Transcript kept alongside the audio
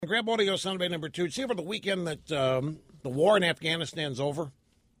Grab audio soundbite number 2. See over the weekend that the war in Afghanistan's over?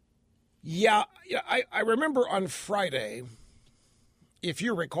 Yeah, I remember on Friday, if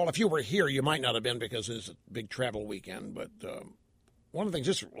you recall, if you were here, you might not have been because it's a big travel weekend, but one of the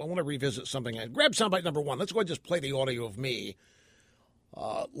things, I want to revisit something. Grab soundbite number 1. Let's go ahead and just play the audio of me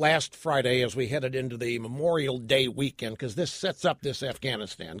last Friday as we headed into the Memorial Day weekend, because this sets up this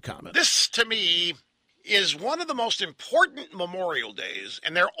Afghanistan comment. This, to me, is one of the most important Memorial Days,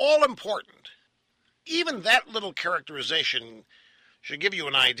 and they're all important. Even that little characterization should give you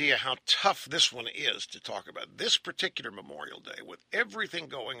an idea how tough this one is to talk about. This particular Memorial Day, with everything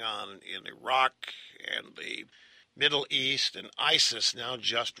going on in Iraq and the Middle East and ISIS now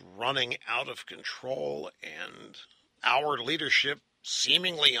just running out of control and our leadership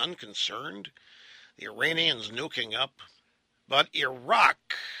seemingly unconcerned, the Iranians nuking up. But Iraq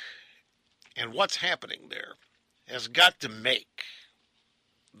and what's happening there has got to make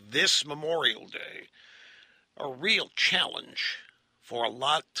this Memorial Day a real challenge for a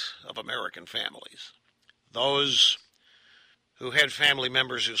lot of American families. Those who had family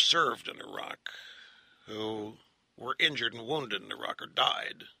members who served in Iraq, who were injured and wounded in Iraq or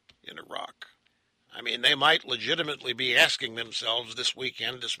died in Iraq. I mean, they might legitimately be asking themselves this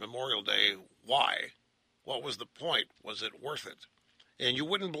weekend, this Memorial Day, why? What was the point? Was it worth it? And you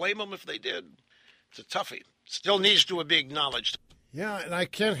wouldn't blame them if they did. It's a toughie. Still needs to be acknowledged. Yeah, and I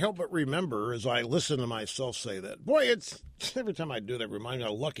can't help but remember as I listen to myself say that. Boy, it's every time I do that, remind me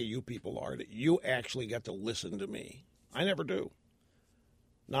how lucky you people are that you actually get to listen to me. I never do.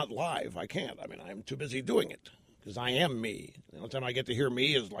 Not live. I can't. I mean, I'm too busy doing it because I am me. The only time I get to hear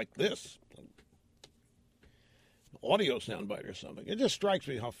me is like this. An audio soundbite or something. It just strikes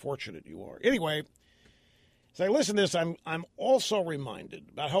me how fortunate you are. Anyway, as I listen to this, I'm also reminded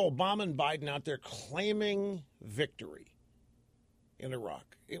about how Obama and Biden out there claiming victory in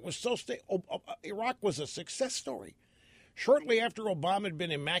Iraq. It was so Iraq was a success story. Shortly after Obama had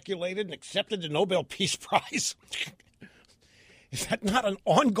been immaculated and accepted the Nobel Peace Prize. Is that not an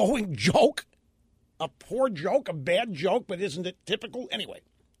ongoing joke? A poor joke, a bad joke, but isn't it typical? Anyway.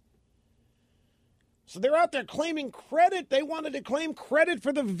 So they're out there claiming credit. They wanted to claim credit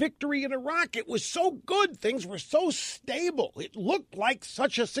for the victory in Iraq. It was so good. Things were so stable. It looked like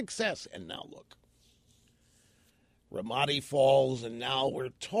such a success. And now look. Ramadi falls, and now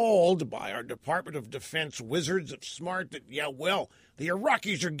we're told by our Department of Defense wizards of smart that, yeah, well, the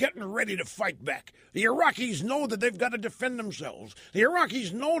Iraqis are getting ready to fight back. The Iraqis know that they've got to defend themselves. The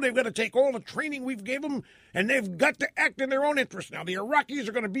Iraqis know they've got to take all the training we've gave them, and they've got to act in their own interest. Now, the Iraqis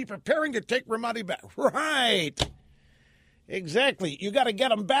are going to be preparing to take Ramadi back. Right. Exactly. You got to get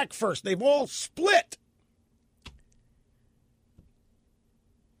them back first. They've all split.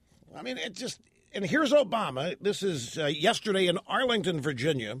 I mean, it just... And here's Obama. This is yesterday in Arlington,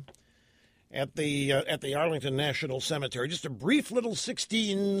 Virginia, at the Arlington National Cemetery. Just a brief little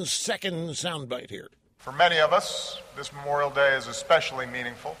 16-second soundbite here. For many of us, this Memorial Day is especially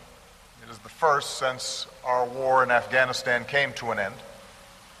meaningful. It is the first since our war in Afghanistan came to an end.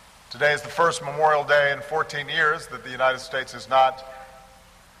 Today is the first Memorial Day in 14 years that the United States is not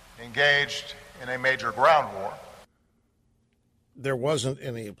engaged in a major ground war. There wasn't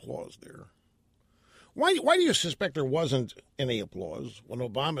any applause there. Why do you suspect there wasn't any applause when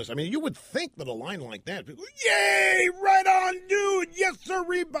Obama's... I mean, you would think that a line like that, people, yay, right on, dude, yes, sir,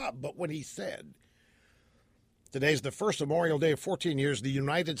 Bob. But when he said, today's the first Memorial Day of 14 years, the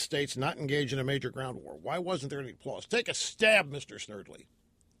United States not engaged in a major ground war. Why wasn't there any applause? Take a stab, Mr. Snerdley.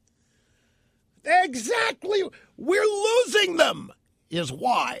 Exactly. We're losing them is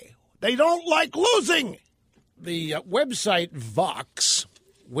why. They don't like losing. The website Vox,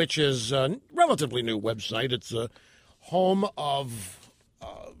 which is a relatively new website. It's a home of,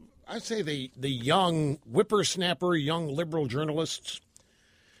 I'd say, the young whippersnapper, young liberal journalists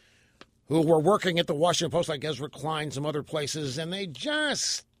who were working at the Washington Post, like Ezra Klein, some other places, and they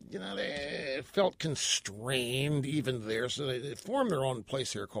just, they felt constrained even there, so they formed their own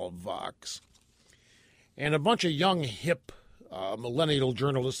place here called Vox. And a bunch of young, hip, millennial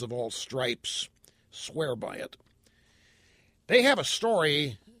journalists of all stripes swear by it. They have a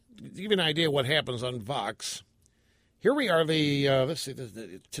story, to give you an idea what happens on Vox. Here we are, let's see,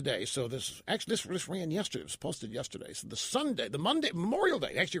 today. So this ran yesterday. It was posted yesterday. So the Monday, Memorial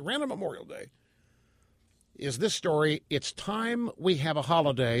Day, actually ran on Memorial Day, is this story. It's time we have a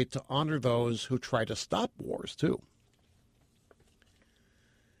holiday to honor those who try to stop wars, too.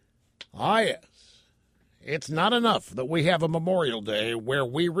 Ah, yes. It's not enough that we have a Memorial Day where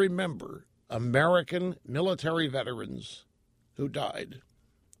we remember American military veterans who died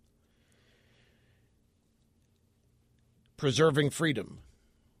preserving freedom,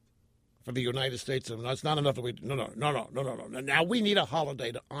 for the United States. And it's not enough that we no. Now we need a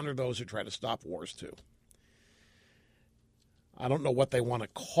holiday to honor those who try to stop wars too. I don't know what they want to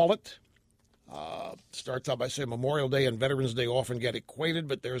call it. Starts out by saying Memorial Day and Veterans Day often get equated,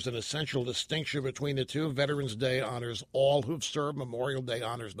 but there's an essential distinction between the two. Veterans Day honors all who've served. Memorial Day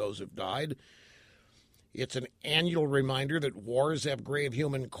honors those who've died. It's an annual reminder that wars have grave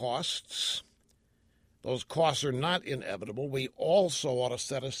human costs. Those costs are not inevitable. We also ought to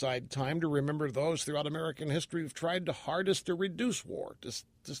set aside time to remember those throughout American history who've tried the hardest to reduce war,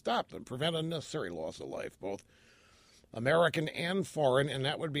 to stop them, prevent unnecessary loss of life, both American and foreign, and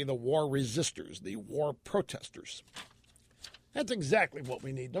that would be the war resistors, the war protesters. That's exactly what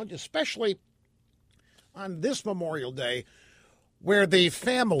we need, don't you? Especially on this Memorial Day, where the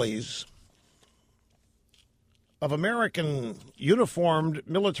families of American uniformed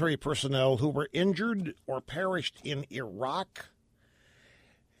military personnel who were injured or perished in Iraq,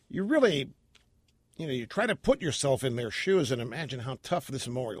 you really, you try to put yourself in their shoes and imagine how tough this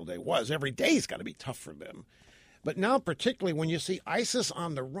Memorial Day was. Every day's got to be tough for them. But now, particularly when you see ISIS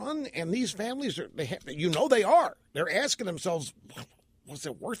on the run, and these families they are. They're asking themselves, was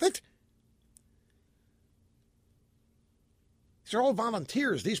it worth it? These are all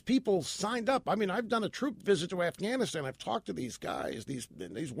volunteers. These people signed up. I mean, I've done a troop visit to Afghanistan. I've talked to these guys, these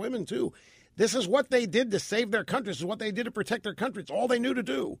women too. This is what they did to save their country. This is what they did to protect their country. It's all they knew to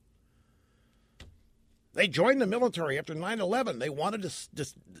do. They joined the military after 9/11. They wanted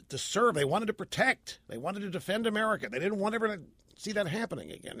to serve. They wanted to protect. They wanted to defend America. They didn't want ever to see that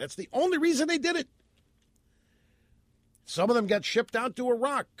happening again. That's the only reason they did it. Some of them got shipped out to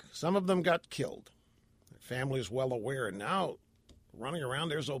Iraq. Some of them got killed. Their family is well aware. And now, running around,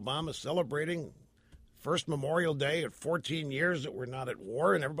 there's Obama celebrating first Memorial Day at 14 years that we're not at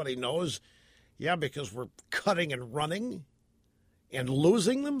war. And everybody knows, because we're cutting and running and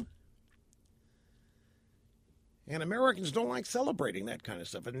losing them. And Americans don't like celebrating that kind of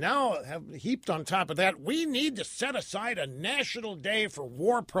stuff. And now, have heaped on top of that, we need to set aside a national day for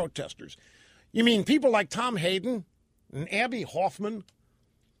war protesters. You mean people like Tom Hayden and Abby Hoffman,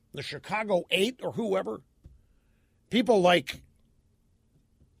 the Chicago 8 or whoever? People like,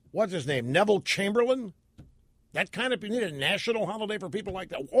 what's his name, Neville Chamberlain? That kind of, you need a national holiday for people like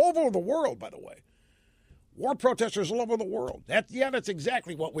that. All over the world, by the way. War protesters all over the world. That's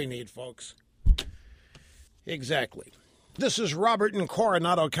exactly what we need, folks. Exactly. This is Robert in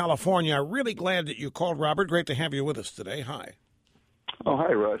Coronado, California. Really glad that you called, Robert. Great to have you with us today. Hi. Oh,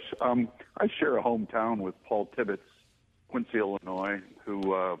 hi, Rush. I share a hometown with Paul Tibbets, Quincy, Illinois, who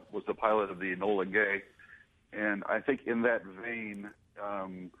was the pilot of the Enola Gay. And I think in that vein,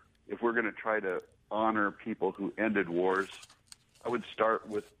 if we're going to try to honor people who ended wars, I would start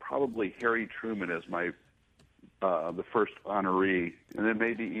with probably Harry Truman as the first honoree, and then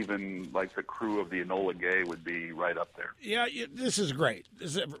maybe even like the crew of the Enola Gay would be right up there. Yeah, this is great.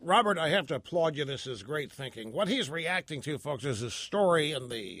 Robert, I have to applaud you. This is great thinking. What he's reacting to, folks, is a story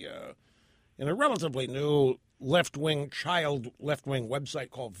in a relatively new child left-wing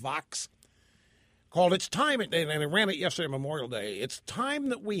website called Vox, called It's Time, and I ran it yesterday, Memorial Day. It's time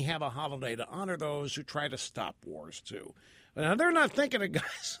that we have a holiday to honor those who try to stop wars, too. Now, they're not thinking of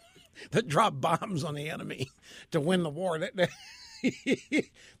guys that drop bombs on the enemy to win the war. That'd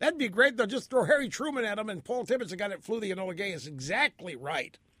be great. They'll just throw Harry Truman at them, and Paul Tibbets, the guy that flew the Enola Gay, is exactly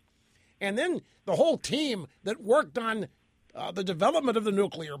right. And then the whole team that worked on the development of the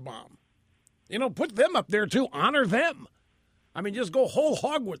nuclear bomb. Put them up there, too. Honor them. I mean, just go whole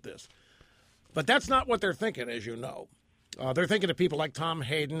hog with this. But that's not what they're thinking, as you know. They're thinking of people like Tom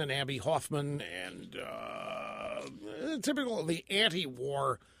Hayden and Abby Hoffman and typical of the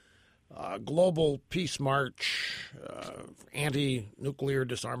anti-war global peace march, anti-nuclear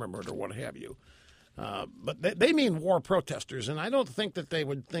disarmament or what have you. But they mean war protesters, and I don't think that they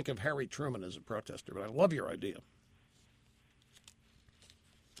would think of Harry Truman as a protester, but I love your idea.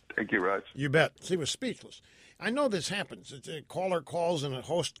 Thank you, Raj. You bet. He was speechless. I know this happens. A caller calls and a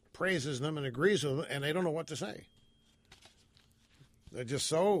host praises them and agrees with them, and they don't know what to say. They're just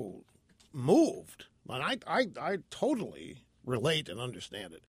so moved. And I totally relate and understand it.